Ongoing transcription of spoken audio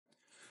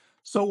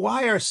So,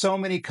 why are so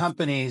many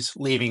companies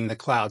leaving the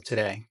cloud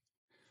today?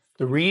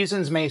 The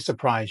reasons may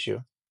surprise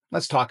you.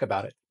 Let's talk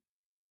about it.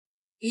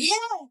 Yeah.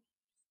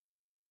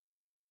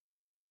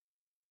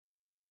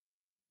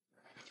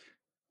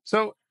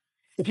 So,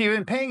 if you've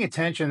been paying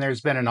attention,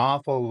 there's been an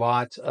awful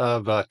lot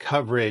of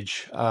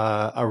coverage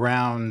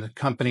around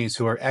companies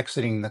who are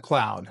exiting the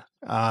cloud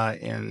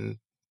in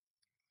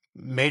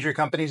major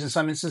companies in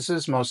some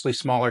instances, mostly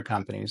smaller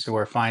companies who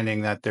are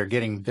finding that they're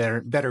getting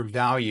better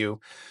value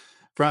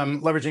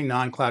from leveraging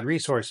non-cloud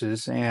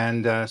resources.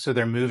 And so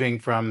they're moving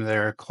from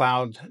their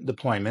cloud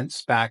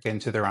deployments back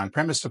into their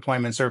on-premise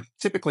deployments, or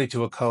typically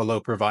to a colo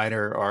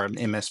provider or an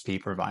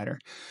MSP provider.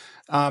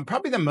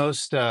 Probably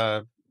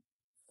the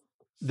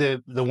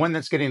one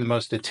that's getting the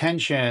most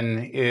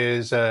attention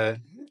is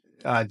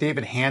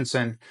David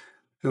Hansen,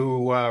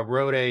 who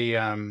wrote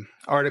a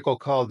article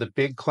called "The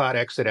Big Cloud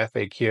Exit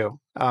FAQ,"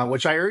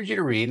 which I urge you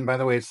to read. And by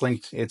the way,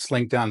 it's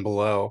linked down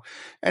below.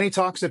 And he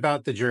talks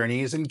about the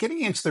journeys and getting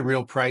into the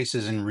real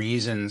prices and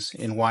reasons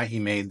in why he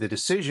made the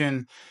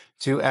decision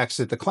to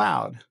exit the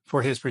cloud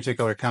for his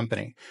particular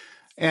company.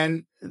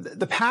 And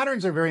the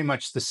patterns are very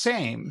much the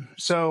same.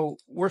 So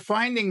we're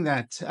finding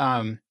that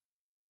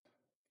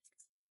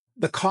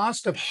the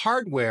cost of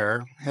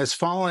hardware has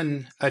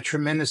fallen a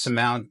tremendous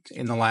amount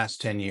in the last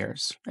 10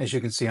 years, as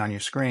you can see on your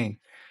screen.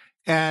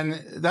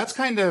 And that's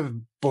kind of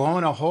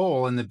blown a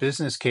hole in the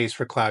business case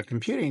for cloud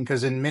computing,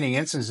 because in many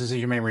instances, as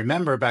you may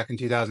remember, back in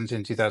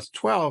 2010,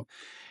 2012,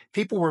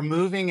 people were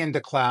moving into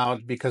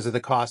cloud because of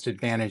the cost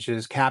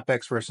advantages,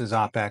 CapEx versus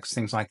OpEx,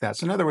 things like that.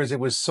 So in other words, it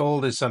was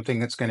sold as something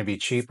that's going to be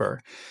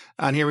cheaper.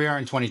 And here we are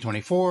in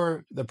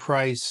 2024, the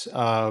price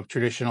of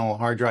traditional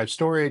hard drive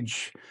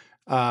storage,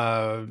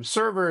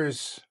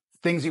 servers,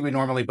 things you would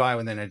normally buy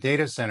within a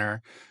data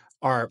center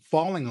are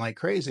falling like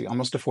crazy,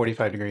 almost a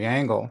 45-degree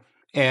angle.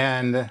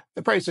 And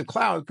the price of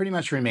cloud pretty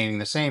much remaining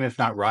the same, if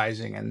not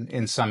rising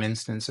in some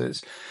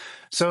instances.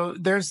 So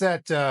there's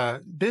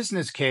that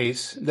business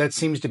case that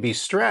seems to be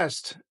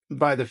stressed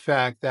by the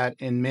fact that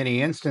in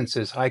many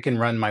instances, I can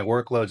run my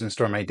workloads and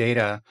store my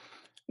data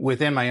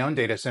within my own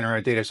data center or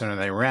a data center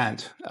that I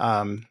rent.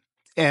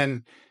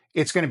 And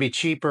it's going to be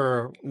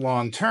cheaper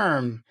long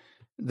term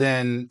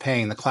than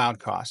paying the cloud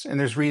costs. And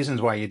there's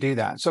reasons why you do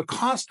that. So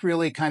cost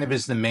really kind of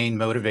is the main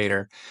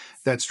motivator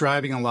that's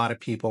driving a lot of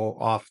people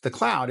off the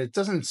cloud. It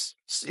doesn't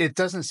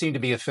seem to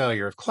be a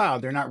failure of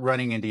cloud. They're not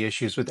running into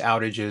issues with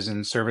outages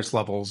and service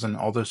levels and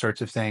all those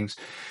sorts of things.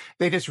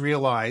 They just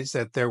realize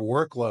that their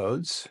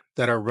workloads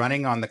that are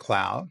running on the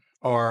cloud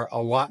are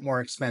a lot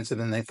more expensive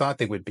than they thought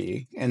they would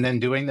be. And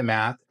then doing the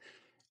math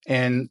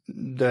and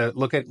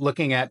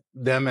looking at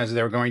them as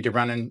they're going to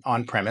run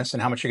on premise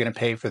and how much you're going to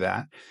pay for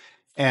that.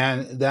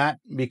 And that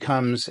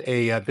becomes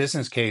a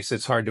business case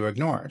that's hard to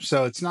ignore.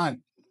 So it's not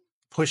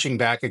pushing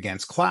back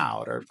against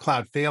cloud or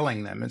cloud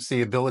failing them. It's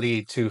the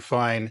ability to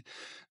find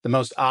the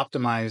most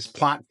optimized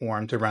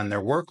platform to run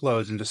their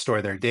workloads and to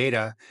store their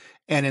data.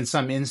 And in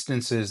some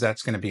instances,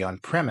 that's going to be on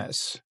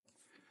premise.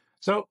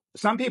 So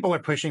some people are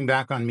pushing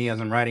back on me as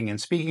I'm writing and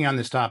speaking on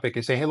this topic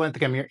and say, hey,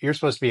 Linthicum, you're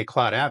supposed to be a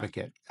cloud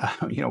advocate.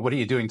 What are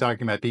you doing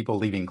talking about people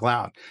leaving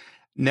cloud?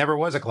 Never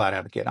was a cloud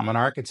advocate. I'm an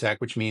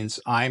architect, which means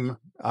I'm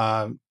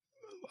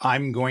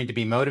going to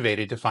be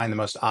motivated to find the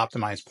most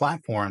optimized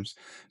platforms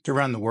to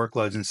run the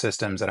workloads and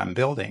systems that I'm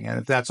building. And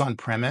if that's on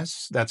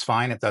premise, that's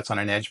fine. If that's on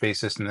an edge-based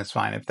system, that's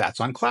fine. If that's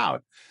on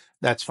cloud,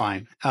 that's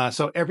fine.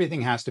 So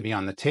everything has to be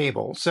on the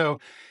table. So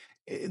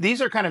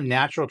these are kind of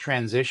natural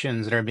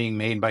transitions that are being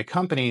made by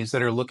companies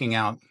that are looking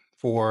out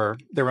for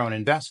their own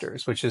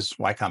investors, which is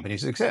why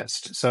companies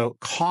exist. So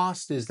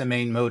cost is the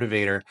main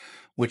motivator,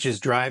 which is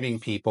driving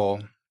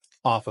people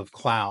off of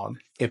cloud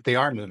if they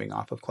are moving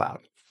off of cloud.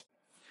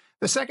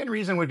 The second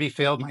reason would be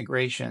failed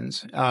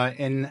migrations.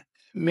 In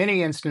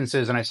many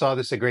instances, and I saw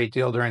this a great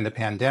deal during the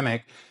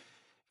pandemic,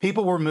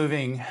 people were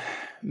moving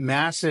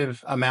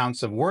massive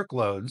amounts of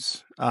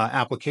workloads,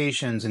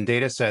 applications, and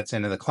data sets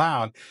into the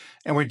cloud,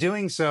 and we're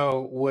doing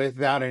so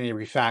without any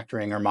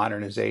refactoring or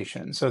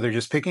modernization. So they're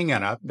just picking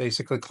it up,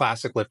 basically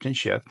classic lift and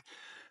shift,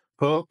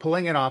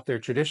 pulling it off their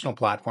traditional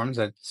platforms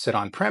that sit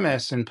on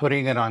premise and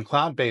putting it on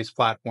cloud-based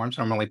platforms,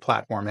 normally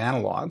platform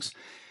analogs,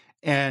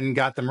 and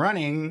got them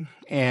running,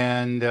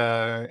 and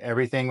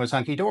everything was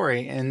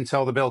hunky-dory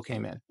until the bill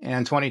came in. And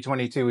in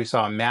 2022, we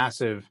saw a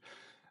massive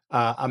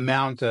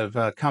amount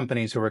of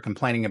companies who were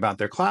complaining about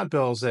their cloud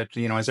bills that,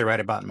 as I write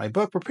about in my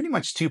book, were pretty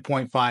much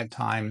 2.5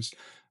 times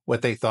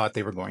what they thought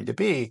they were going to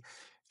be.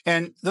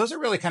 And those are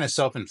really kind of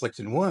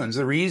self-inflicted wounds.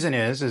 The reason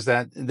is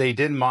that they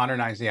didn't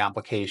modernize the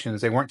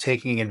applications. They weren't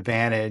taking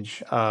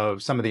advantage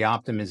of some of the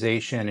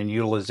optimization and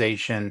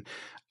utilization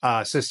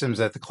systems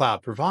that the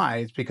cloud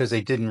provides because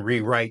they didn't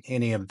rewrite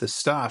any of the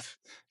stuff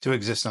to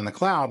exist on the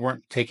cloud,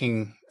 weren't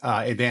taking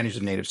advantage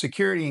of native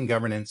security and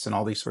governance and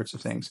all these sorts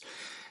of things.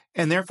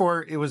 And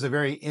therefore, it was a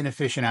very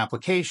inefficient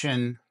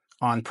application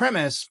on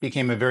premise,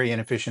 became a very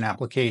inefficient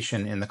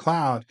application in the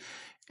cloud.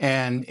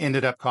 and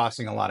ended up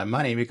costing a lot of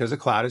money because the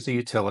cloud is a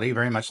utility,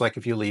 very much like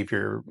if you leave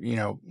your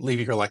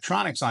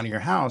electronics on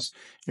your house,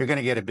 you're going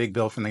to get a big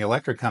bill from the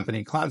electric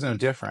company. Cloud's no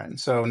different.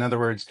 So in other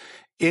words,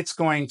 it's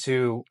going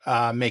to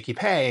make you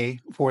pay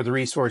for the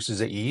resources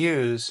that you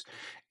use.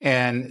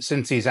 And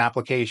since these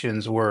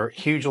applications were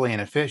hugely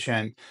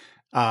inefficient,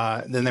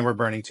 then they were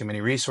burning too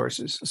many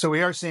resources. So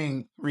we are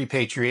seeing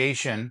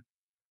repatriation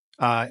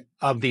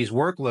of these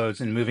workloads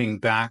and moving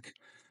back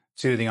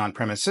to the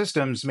on-premise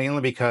systems,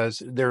 mainly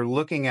because they're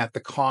looking at the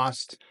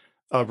cost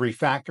of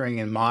refactoring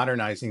and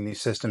modernizing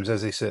these systems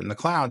as they sit in the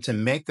cloud to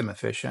make them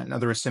efficient. In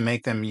other words, to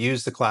make them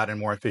use the cloud in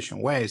more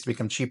efficient ways, to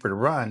become cheaper to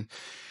run.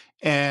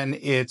 And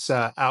it's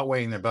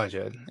outweighing their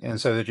budget. And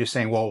so they're just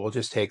saying, well, we'll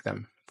just take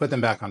them, put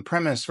them back on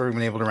premise. We're going to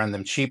be able to run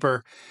them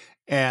cheaper.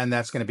 And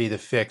that's going to be the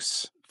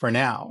fix for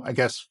now. I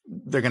guess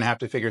they're going to have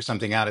to figure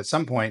something out at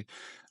some point.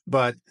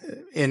 But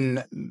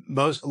in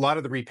a lot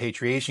of the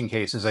repatriation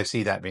cases, I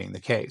see that being the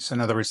case.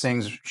 In other words,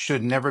 things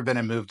should never have been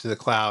a move to the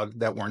cloud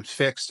that weren't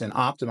fixed and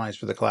optimized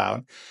for the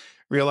cloud.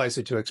 Realize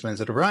they're too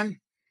expensive to run,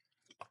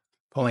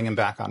 pulling them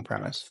back on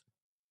premise.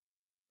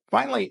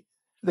 Finally,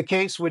 the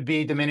case would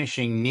be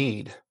diminishing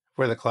need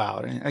for the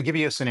cloud. And I'll give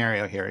you a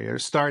scenario here. You're a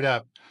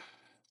startup,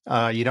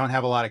 you don't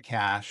have a lot of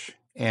cash,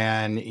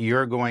 and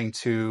you're going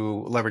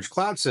to leverage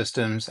cloud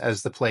systems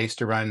as the place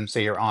to run,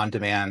 say, your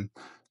on-demand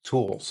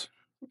tools,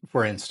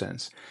 for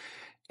instance.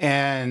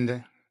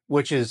 And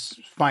which is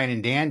fine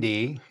and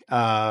dandy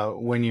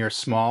when you're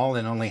small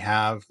and only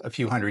have a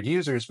few hundred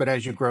users. But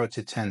as you grow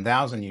to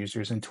 10,000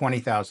 users and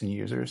 20,000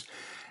 users,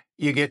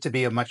 you get to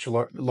be a much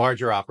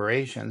larger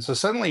operation. So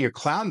suddenly your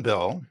cloud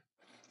bill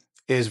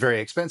is very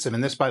expensive.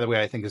 And this, by the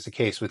way, I think is the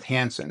case with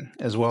Hansen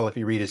as well, if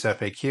you read his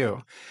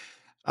FAQ.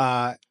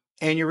 Uh,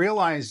 and you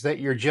realize that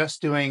you're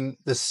just doing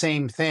the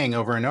same thing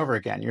over and over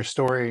again. You're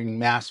storing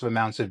massive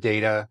amounts of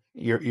data.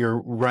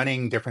 You're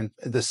running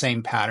the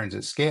same patterns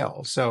at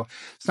scale. So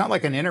it's not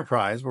like an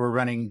enterprise where we're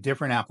running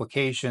different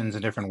applications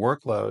and different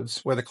workloads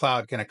where the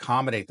cloud can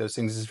accommodate those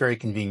things. It's very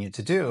convenient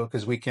to do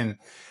because we can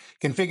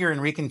configure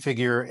and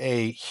reconfigure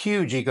a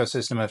huge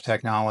ecosystem of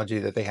technology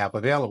that they have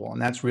available.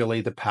 And that's really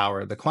the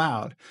power of the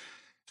cloud.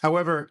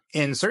 However,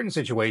 in certain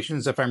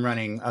situations, if I'm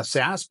running a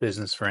SaaS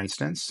business, for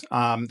instance,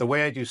 the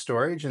way I do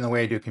storage and the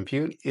way I do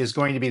compute is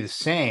going to be the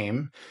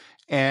same.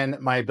 And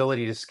my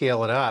ability to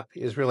scale it up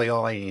is really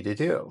all I need to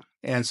do.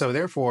 And so,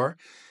 therefore,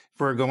 if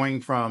we're going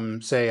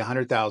from, say, a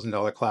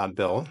 $100,000 cloud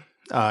bill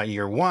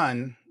year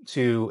one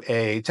to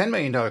a $10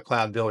 million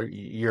cloud bill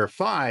year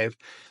five,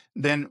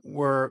 then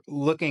we're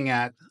looking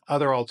at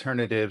other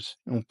alternatives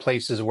and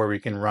places where we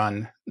can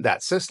run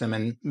that system.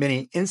 In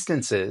many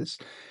instances,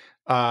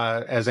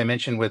 as I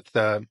mentioned, with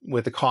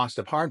the cost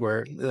of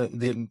hardware,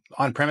 the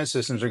on-premise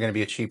systems are going to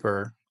be a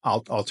cheaper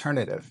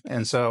alternative.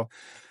 And so,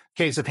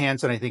 case of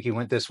Hansen, I think he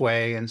went this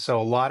way. And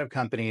so, a lot of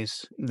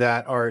companies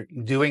that are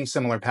doing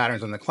similar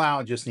patterns on the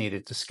cloud just need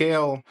it to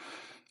scale.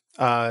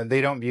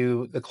 They don't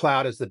view the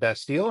cloud as the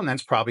best deal, and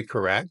that's probably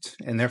correct.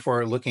 And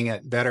therefore, are looking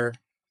at better,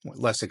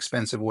 less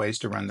expensive ways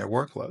to run their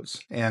workloads,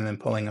 and then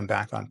pulling them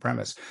back on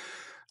premise.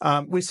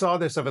 We saw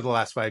this over the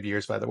last 5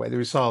 years, by the way.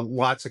 We saw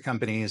lots of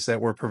companies that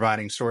were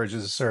providing storage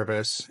as a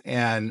service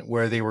and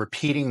where they were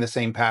repeating the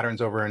same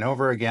patterns over and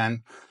over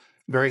again,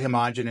 very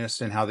homogenous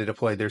in how they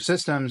deployed their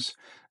systems.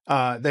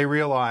 They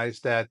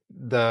realized that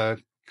the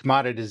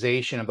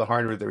commoditization of the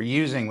hardware they're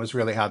using was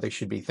really how they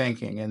should be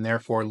thinking, and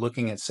therefore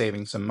looking at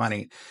saving some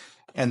money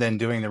and then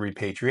doing the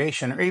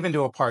repatriation or even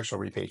do a partial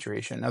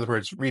repatriation. In other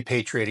words,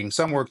 repatriating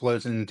some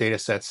workloads and data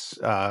sets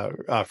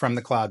from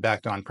the cloud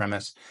back to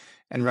on-premise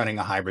and running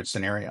a hybrid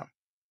scenario.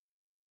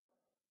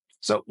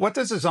 So what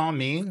does this all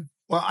mean?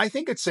 Well, I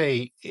think it's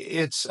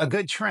a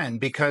good trend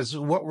because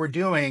what we're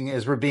doing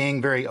is we're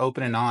being very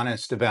open and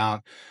honest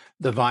about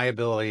the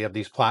viability of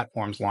these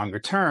platforms longer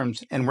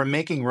terms, and we're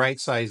making right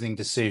sizing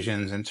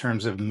decisions in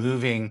terms of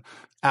moving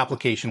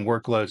application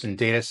workloads and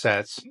data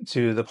sets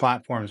to the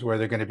platforms where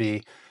they're going to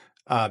be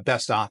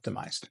best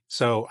optimized.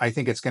 So I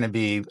think it's going to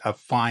be a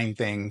fine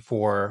thing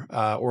for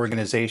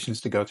organizations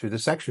to go through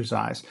this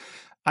exercise.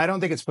 I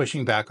don't think it's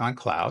pushing back on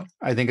cloud.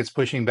 I think it's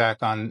pushing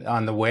back on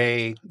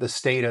the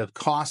state of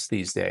cost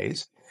these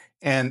days.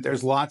 And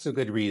there's lots of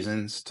good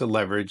reasons to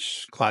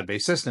leverage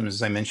cloud-based systems,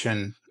 as I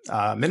mentioned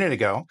a minute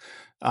ago.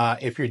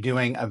 If you're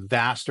doing a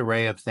vast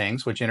array of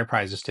things, which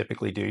enterprises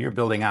typically do, you're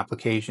building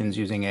applications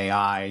using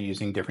AI,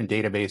 using different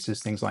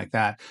databases, things like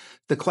that.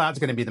 The cloud's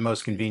going to be the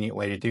most convenient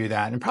way to do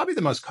that, and probably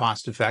the most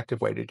cost-effective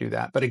way to do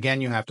that. But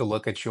again, you have to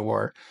look at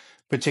your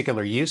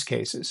particular use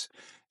cases.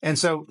 And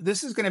so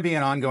this is going to be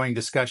an ongoing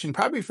discussion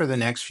probably for the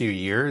next few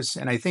years.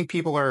 And I think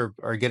people are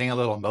getting a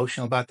little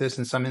emotional about this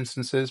in some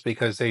instances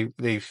because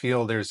they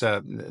feel there's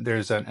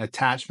an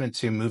attachment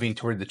to moving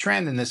toward the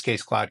trend, in this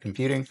case, cloud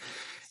computing.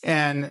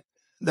 And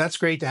that's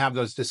great to have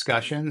those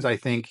discussions. I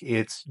think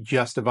it's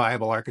just a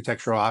viable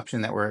architectural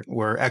option that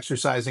we're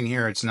exercising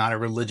here. It's not a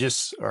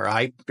religious or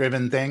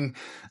hype-driven thing.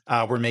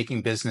 We're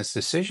making business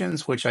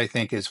decisions, which I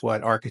think is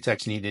what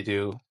architects need to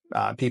do.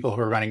 People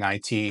who are running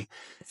IT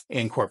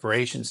in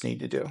corporations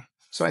need to do.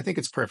 So I think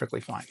it's perfectly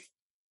fine.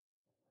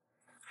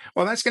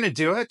 Well, that's going to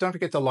do it. Don't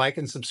forget to like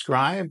and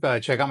subscribe.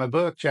 Check out my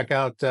book. Check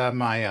out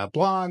my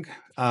blog.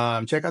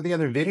 Check out the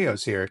other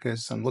videos here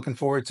because I'm looking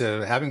forward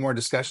to having more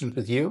discussions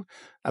with you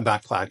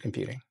about cloud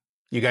computing.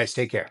 You guys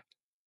take care.